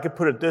regard. If I could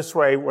put it this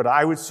way, what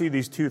I would see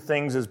these two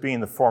things as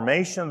being the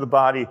formation of the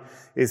body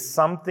is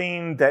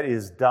something that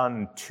is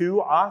done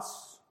to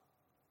us.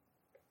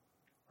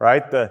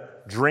 Right? The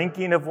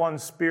drinking of one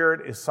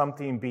Spirit is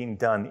something being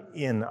done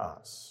in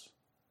us.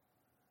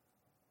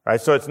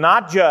 Right? So it's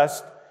not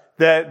just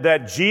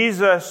that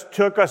Jesus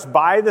took us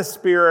by the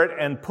Spirit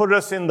and put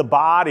us in the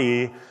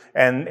body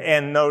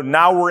and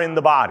now we're in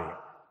the body.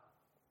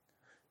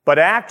 But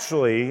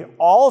actually,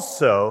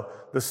 also,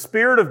 the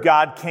Spirit of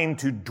God came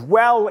to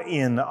dwell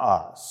in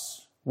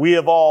us. We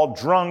have all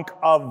drunk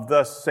of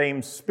the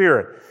same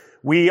Spirit.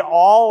 We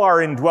all are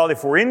indwelled.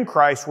 If we're in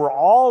Christ, we're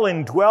all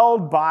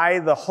indwelled by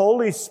the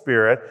Holy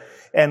Spirit.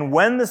 And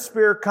when the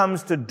Spirit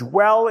comes to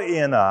dwell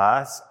in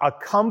us,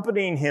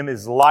 accompanying Him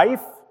is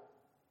life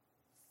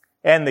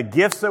and the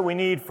gifts that we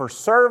need for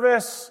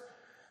service,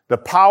 the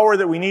power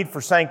that we need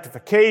for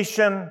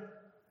sanctification.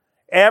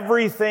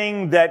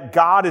 Everything that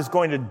God is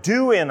going to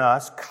do in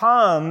us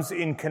comes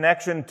in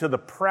connection to the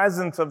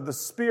presence of the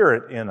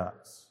Spirit in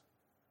us.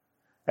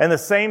 And the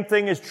same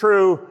thing is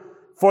true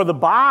for the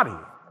body,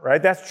 right?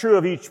 That's true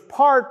of each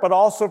part, but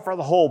also for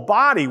the whole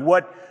body.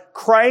 What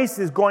Christ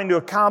is going to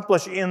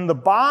accomplish in the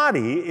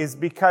body is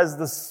because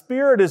the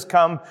Spirit has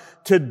come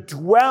to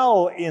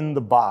dwell in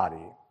the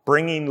body,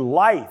 bringing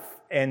life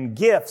and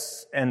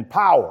gifts and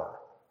power.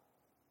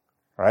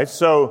 Right?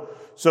 So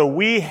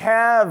we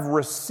have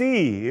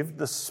received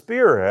the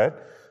Spirit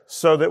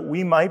so that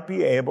we might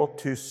be able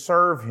to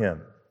serve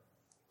Him.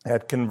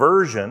 At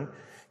conversion,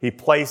 He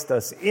placed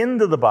us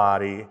into the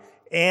body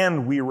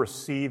and we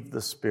received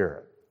the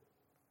Spirit.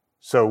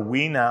 So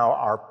we now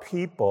are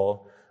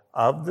people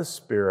of the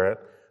Spirit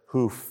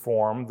who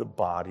form the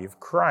body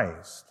of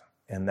Christ.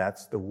 And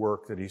that's the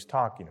work that He's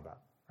talking about.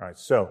 All right,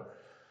 so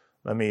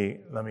let me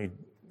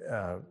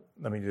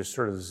just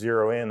sort of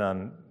zero in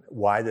on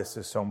why this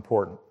is so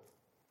important.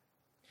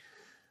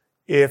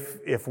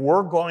 If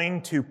we're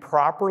going to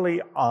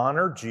properly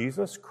honor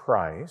Jesus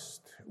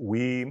Christ,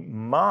 we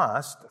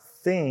must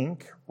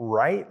think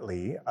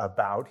rightly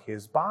about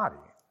His body.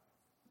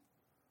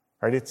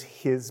 Right? It's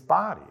His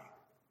body.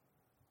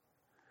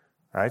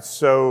 Right?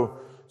 So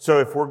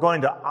if we're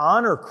going to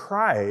honor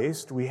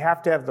Christ, we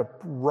have to have the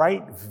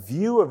right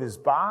view of his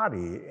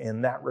body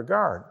in that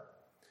regard.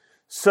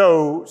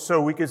 So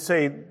we could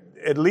say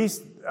at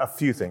least a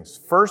few things.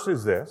 First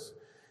is this,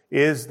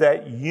 is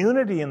that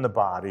unity in the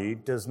body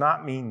does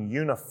not mean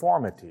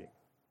uniformity.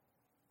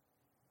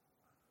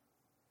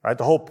 Right?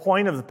 The whole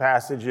point of the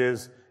passage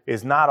is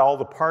not all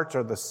the parts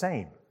are the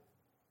same.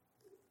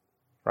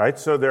 Right?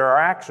 So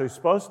there's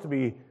supposed to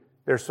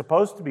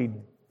be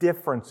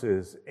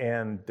differences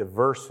and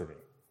diversity.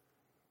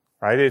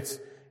 Right?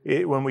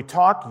 When we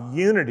talk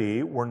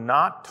unity, we're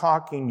not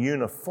talking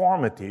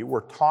uniformity.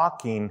 We're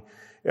talking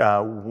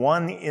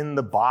one in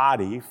the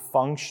body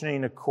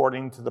functioning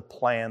according to the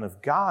plan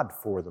of God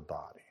for the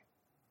body.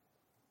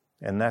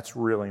 And that's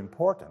really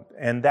important.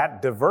 And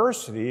that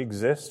diversity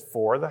exists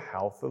for the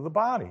health of the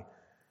body.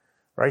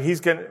 Right?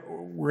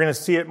 We're going to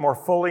see it more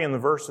fully in the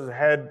verses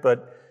ahead,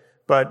 but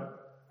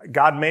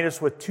God made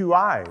us with two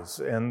eyes,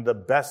 and the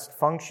best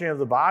functioning of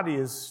the body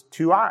is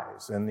two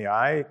eyes, and the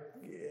eye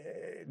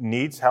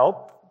needs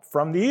help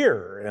from the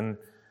ear,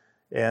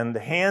 and the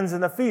hands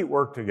and the feet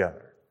work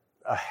together.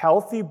 A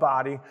healthy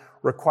body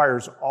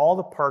requires all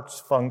the parts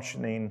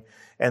functioning,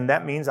 and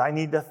that means I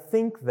need to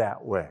think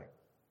that way.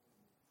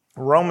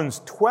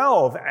 Romans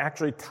 12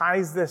 actually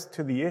ties this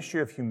to the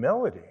issue of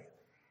humility.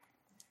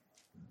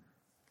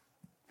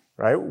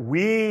 Right?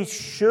 We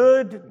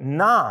should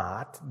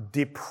not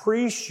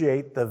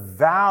depreciate the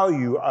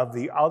value of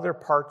the other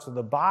parts of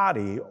the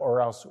body,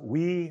 or else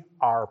we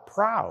are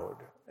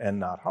proud and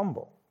not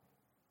humble.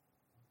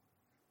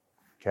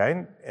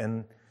 Okay?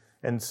 And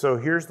so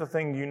here's the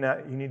thing you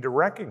need to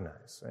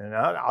recognize. And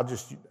I'll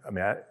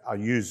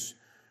use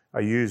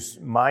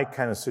my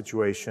kind of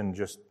situation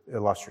just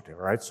illustrative,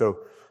 right?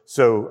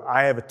 So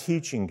I have a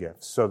teaching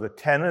gift. So the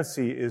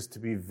tendency is to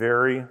be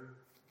very,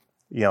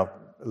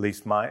 at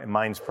least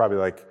mine's probably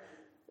like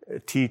a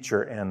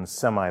teacher and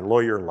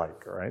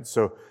semi-lawyer-like, all right?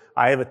 So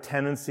I have a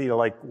tendency to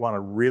want to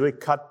really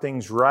cut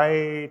things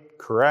right,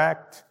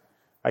 correct.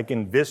 I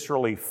can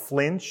viscerally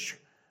flinch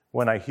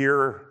when I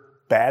hear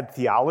bad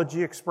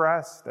theology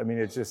expressed. I mean,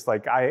 it's just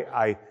like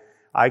I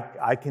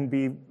can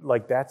be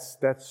like, that's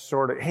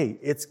sort of, hey,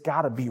 it's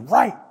got to be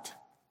right.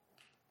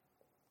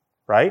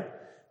 Right?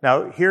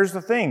 Now, here's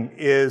the thing,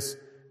 is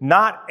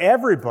not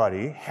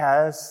everybody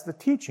has the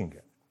teaching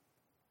gift.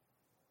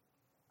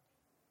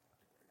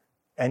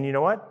 And you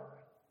know what?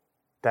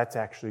 That's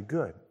actually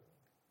good.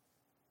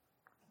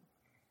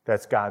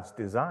 That's God's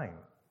design.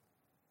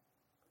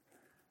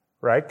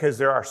 Right? Because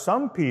there are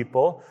some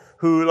people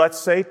who, let's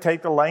say,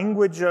 take the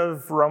language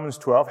of Romans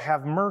 12,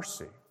 have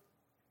mercy.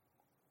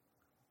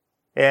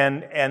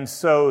 And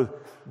so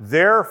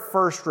their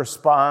first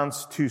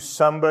response to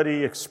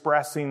somebody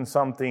expressing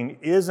something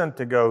isn't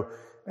to go,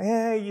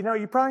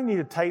 you probably need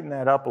to tighten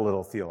that up a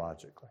little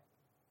theologically.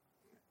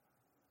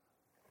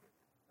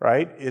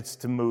 Right? It's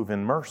to move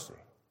in mercy.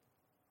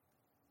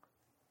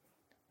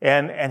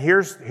 And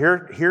here's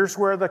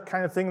where the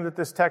kind of thing that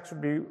this text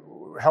would be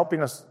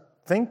helping us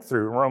think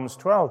through in Romans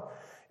 12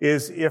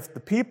 is if the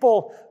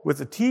people with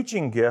the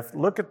teaching gift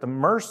look at the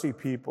mercy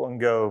people and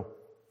go,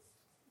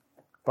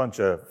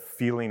 bunch of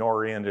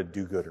feeling-oriented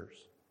do-gooders.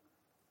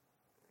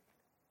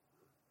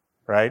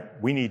 Right?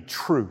 We need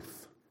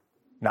truth,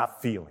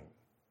 not feeling.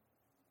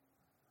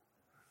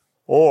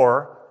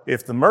 Or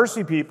if the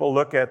mercy people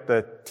look at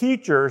the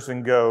teachers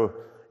and go,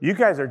 you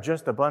guys are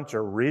just a bunch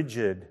of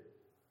rigid,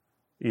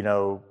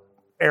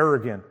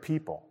 arrogant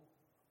people.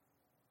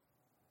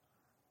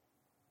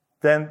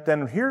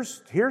 Then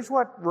here's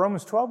what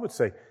Romans 12 would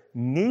say.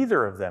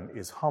 Neither of them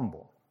is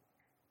humble.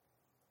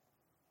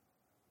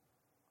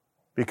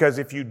 Because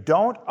if you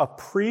don't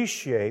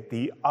appreciate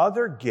the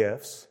other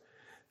gifts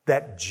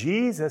that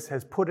Jesus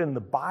has put in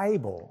the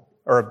Bible,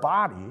 or a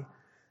body,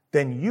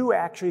 then you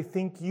actually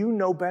think you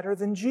know better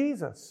than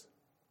Jesus.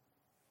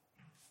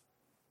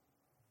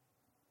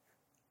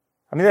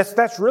 I mean,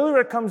 that's really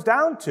what it comes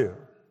down to.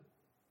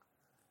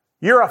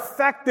 You're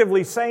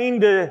effectively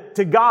saying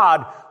to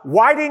God,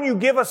 why didn't you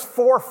give us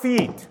 4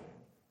 feet?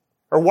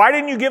 Or why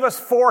didn't you give us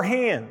 4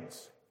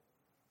 hands?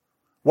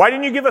 Why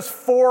didn't you give us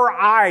 4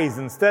 eyes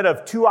instead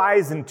of 2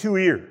 eyes and 2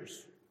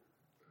 ears?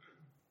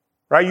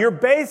 Right? You're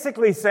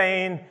basically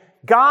saying,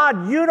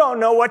 God, you don't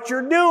know what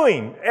you're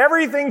doing.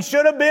 Everything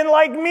should have been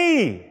like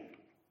me.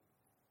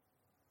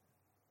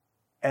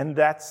 And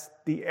that's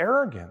the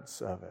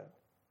arrogance of it,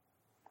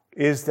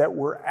 is that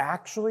we're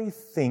actually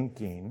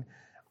thinking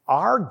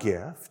our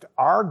gift,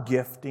 our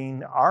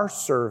gifting, our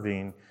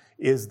serving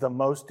is the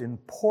most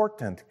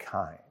important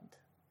kind.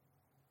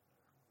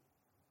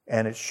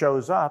 And it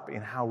shows up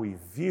in how we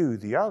view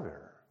the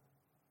other.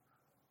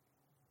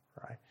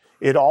 Right?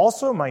 It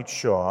also might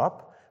show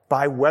up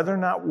by whether or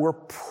not we're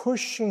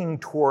pushing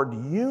toward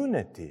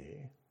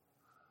unity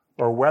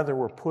or whether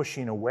we're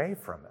pushing away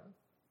from it.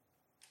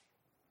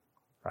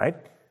 Right?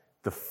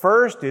 The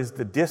first is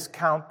to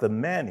discount the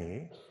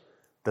many.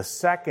 The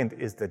second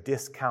is to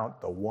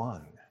discount the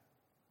one.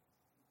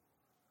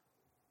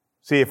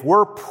 See, if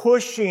we're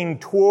pushing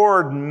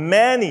toward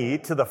many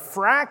to the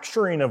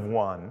fracturing of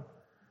one,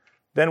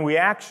 then we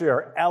actually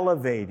are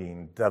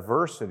elevating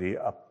diversity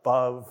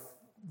above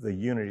the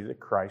unity that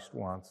Christ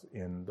wants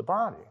in the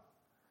body.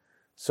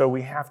 So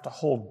we have to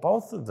hold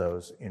both of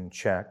those in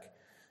check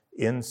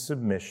in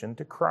submission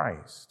to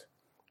Christ.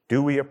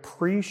 Do we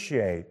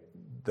appreciate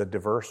the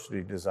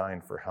diversity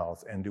designed for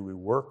health, and do we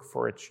work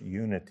for its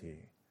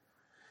unity?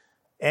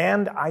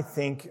 And I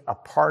think a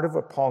part of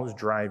what Paul is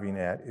driving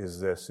at is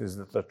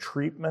that the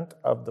treatment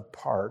of the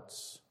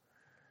parts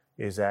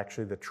is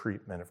actually the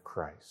treatment of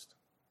Christ.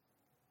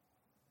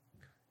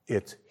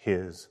 It's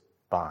his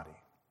body.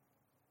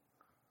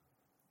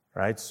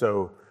 Right?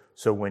 So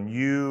when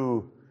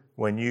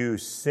you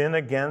sin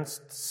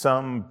against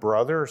some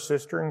brother or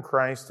sister in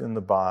Christ in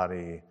the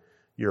body,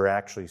 you're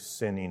actually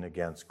sinning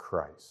against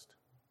Christ.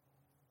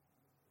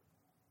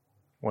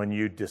 When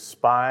you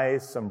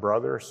despise some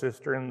brother or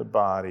sister in the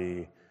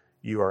body,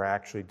 you are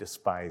actually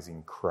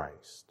despising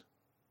Christ.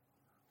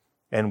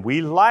 And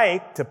we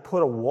like to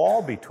put a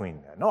wall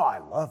between that. No, I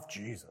love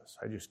Jesus.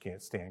 I just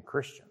can't stand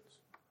Christians.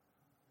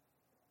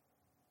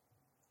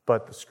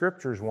 But the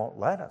scriptures won't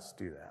let us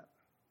do that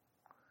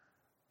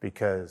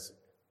because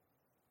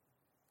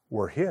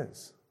we're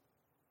his.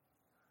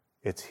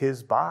 It's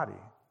his body.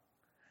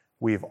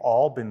 We've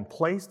all been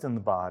placed in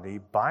the body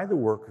by the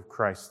work of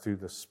Christ through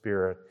the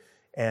Spirit,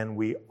 and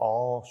we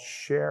all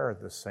share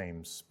the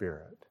same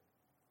Spirit.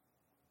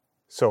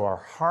 So our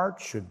heart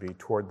should be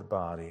toward the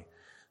body,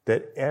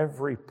 that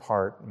every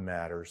part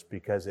matters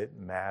because it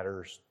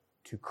matters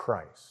to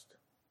Christ.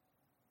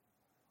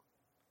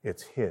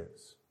 It's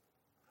his.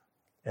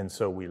 And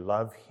so we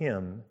love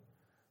him,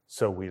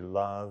 so we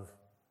love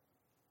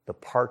the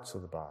parts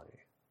of the body.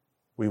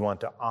 We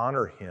want to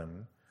honor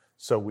him,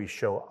 so we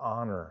show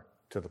honor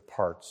to the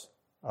parts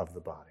of the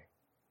body.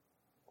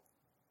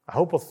 I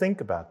hope we'll think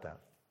about that,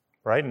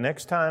 right?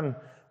 Next time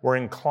we're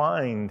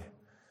inclined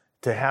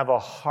to have a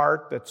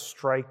heart that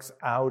strikes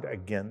out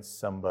against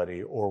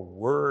somebody, or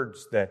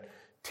words that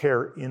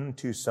tear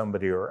into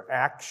somebody, or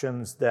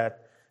actions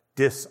that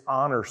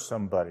dishonor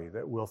somebody,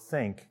 that we'll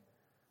think,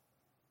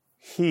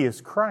 he is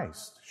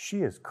Christ,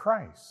 she is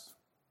Christ.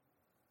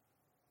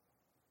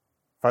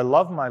 If I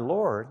love my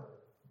Lord,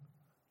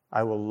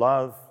 I will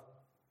love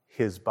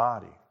his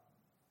body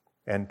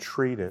and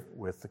treat it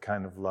with the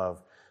kind of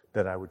love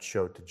that I would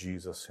show to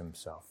Jesus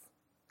himself.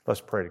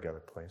 Let's pray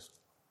together, please.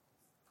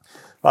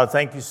 Father,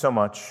 thank you so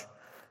much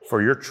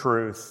for your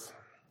truth.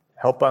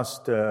 Help us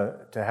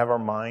to have our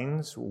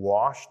minds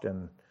washed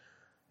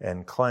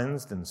and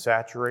cleansed and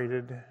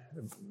saturated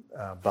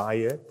by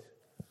it.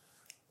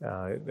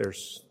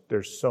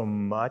 There's so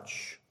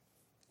much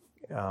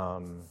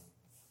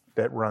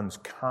that runs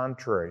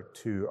contrary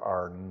to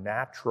our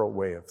natural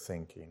way of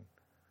thinking,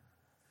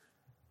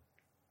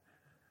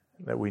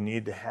 that we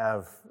need to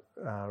have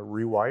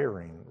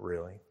rewiring,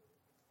 really.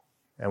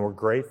 And we're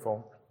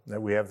grateful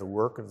that we have the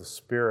work of the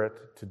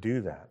Spirit to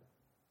do that,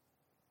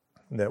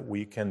 that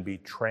we can be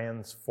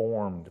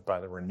transformed by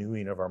the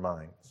renewing of our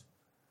minds,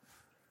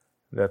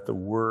 that the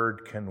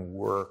Word can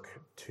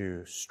work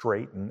to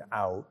straighten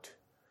out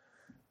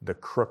the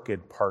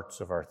crooked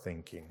parts of our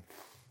thinking,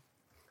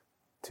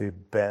 to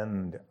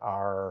bend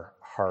our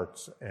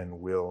hearts and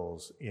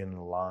wills in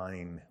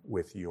line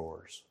with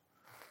yours.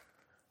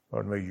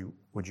 Lord,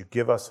 would you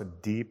give us a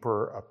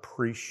deeper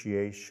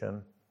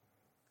appreciation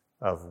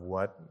of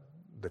what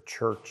the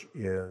church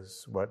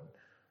is, what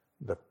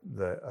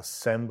the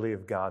assembly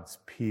of God's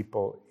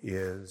people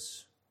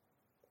is,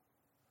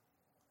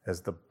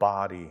 as the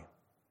body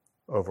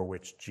over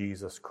which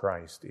Jesus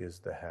Christ is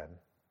the head.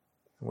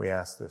 We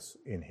ask this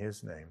in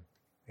his name.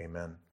 Amen.